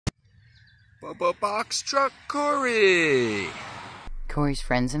Box Truck Corey! Corey's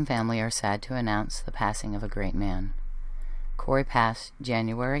friends and family are sad to announce the passing of a great man. Corey passed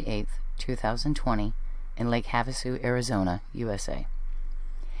January 8th, 2020 in Lake Havasu, Arizona, USA.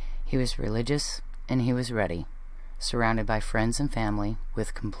 He was religious and he was ready, surrounded by friends and family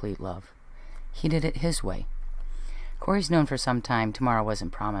with complete love. He did it his way. Corey's known for some time tomorrow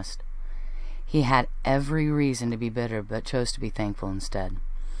wasn't promised. He had every reason to be bitter, but chose to be thankful instead.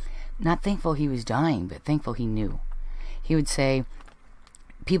 Not thankful he was dying, but thankful he knew. He would say,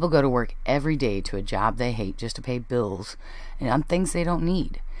 people go to work every day to a job they hate just to pay bills and on things they don't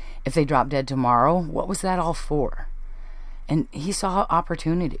need. If they drop dead tomorrow, what was that all for? And he saw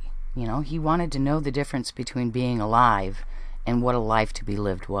opportunity. You know, he wanted to know the difference between being alive and what a life to be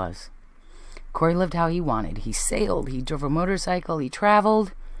lived was. Corey lived how he wanted. He sailed, he drove a motorcycle, he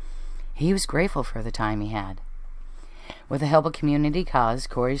traveled. He was grateful for the time he had. With the help of Community Cause,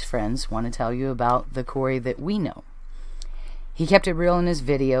 Corey's friends want to tell you about the Corey that we know. He kept it real in his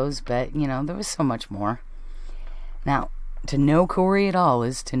videos, but, you know, there was so much more. Now, to know Corey at all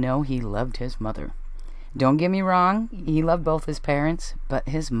is to know he loved his mother. Don't get me wrong, he loved both his parents, but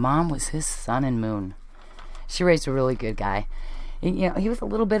his mom was his sun and moon. She raised a really good guy. You know, he was a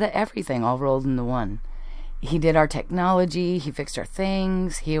little bit of everything all rolled into one. He did our technology, he fixed our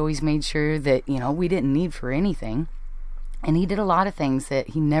things, he always made sure that, you know, we didn't need for anything. And he did a lot of things that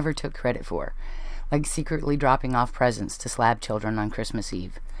he never took credit for, like secretly dropping off presents to slab children on Christmas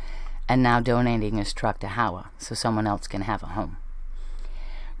Eve, and now donating his truck to Howa so someone else can have a home.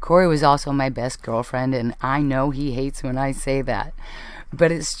 Corey was also my best girlfriend, and I know he hates when I say that,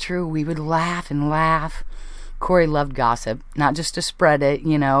 but it's true. We would laugh and laugh. Corey loved gossip, not just to spread it,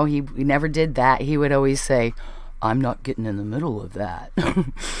 you know, he never did that. He would always say, I'm not getting in the middle of that.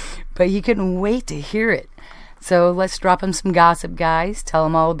 But he couldn't wait to hear it. So let's drop him some gossip, guys. Tell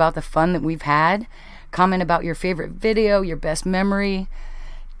him all about the fun that we've had. Comment about your favorite video, your best memory,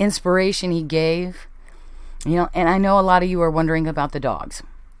 inspiration he gave. You know, and I know a lot of you are wondering about the dogs.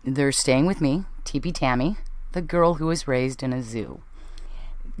 They're staying with me, TP Tammy, the girl who was raised in a zoo.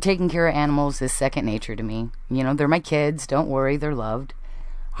 Taking care of animals is second nature to me. You know, they're my kids. Don't worry, they're loved.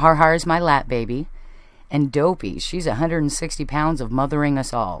 Har Har is my lap baby. And Dopey, she's 160 pounds of mothering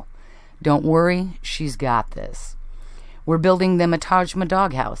us all. Don't worry, she's got this. We're building them a Tajma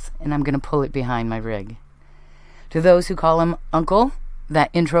doghouse, and I'm going to pull it behind my rig. To those who call him Uncle,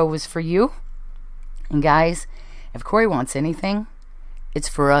 that intro was for you. And guys, if Corey wants anything, it's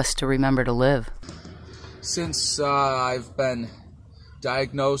for us to remember to live. Since I've been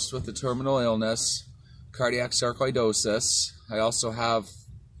diagnosed with a terminal illness, cardiac sarcoidosis, I also have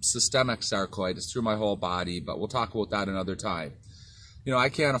systemic sarcoidosis through my whole body, but we'll talk about that another time. You know, I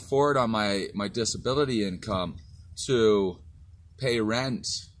can't afford on my disability income to pay rent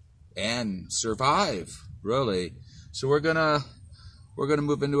and survive, really. So we're gonna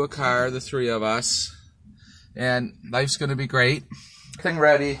move into a car, the three of us, and life's gonna be great. Everything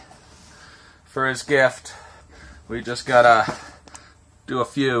ready for his gift. We just gotta do a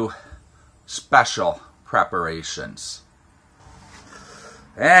few special preparations.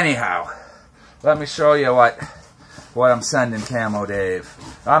 Anyhow, let me show you what I'm sending Camo Dave.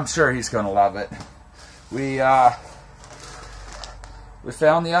 I'm sure he's gonna love it. We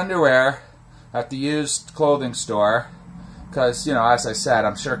found the underwear at the used clothing store because, you know, as I said,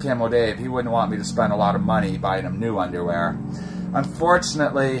 I'm sure Camo Dave, he wouldn't want me to spend a lot of money buying him new underwear.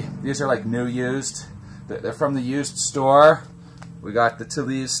 Unfortunately, these are like new used. They're from the used store. We got the To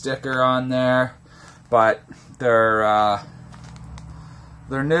Leave sticker on there, but they're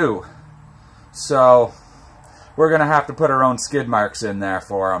new. So we're gonna have to put our own skid marks in there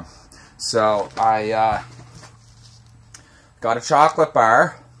for them. So I got a chocolate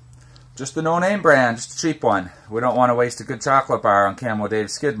bar, just the no-name brand, just a cheap one. We don't want to waste a good chocolate bar on Camo Dave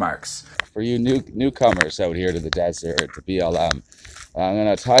skid marks. For you newcomers out here to the desert, to BLM, I'm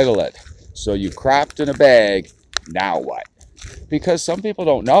gonna title it, So You Crapped in a Bag, Now What? Because some people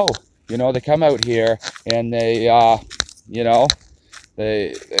don't know. You know, they come out here and they, you know,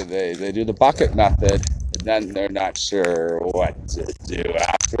 they do the bucket method, and then they're not sure what to do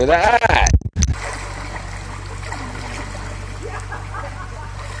after that.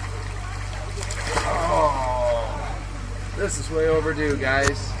 Oh, this is way overdue,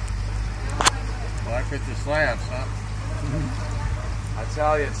 guys. Well, I fit the slabs, huh? I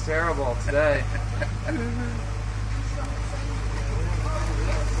tell you, it's terrible today.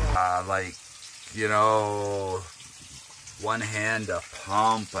 Like, you know, one hand a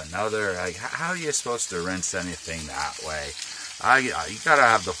pump, another. Like, how are you supposed to rinse anything that way? You gotta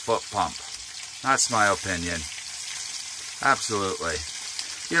have the foot pump. That's my opinion. Absolutely.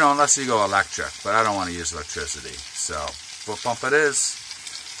 You know, unless you go electric, but I don't want to use electricity. So, foot pump it is.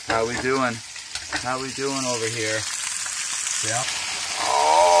 How we doing? How we doing over here? Yeah.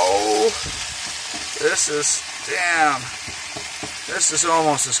 Oh, this is, damn. This is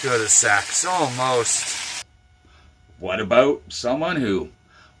almost as good as sex. Almost. What about someone who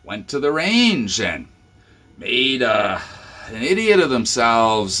went to the range and made an idiot of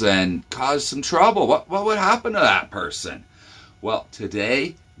themselves and caused some trouble? What would happen to that person? Well,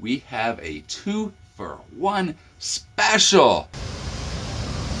 today we have a 2-for-1 special.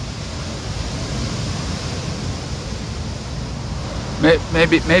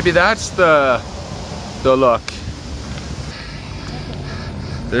 Maybe that's the look.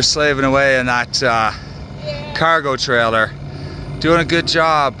 They're slaving away in that cargo trailer. Doing a good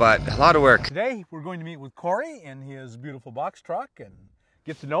job, but a lot of work. Today we're going to meet with Corey in his beautiful box truck and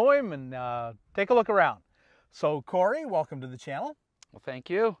get to know him and take a look around. So Corey, welcome to the channel. Well, thank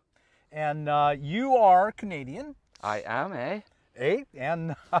you. And you are Canadian. I am, eh?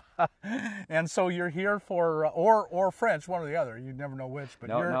 And and so you're here for or French, one or the other. You never know which. But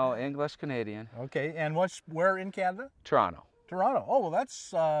No, English Canadian. Okay. And where in Canada? Toronto. Toronto. Oh well,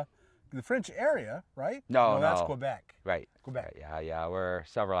 that's the French area, right? No, that's Quebec. Right. Quebec. Yeah. We're a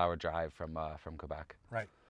several-hour drive from Quebec. Right.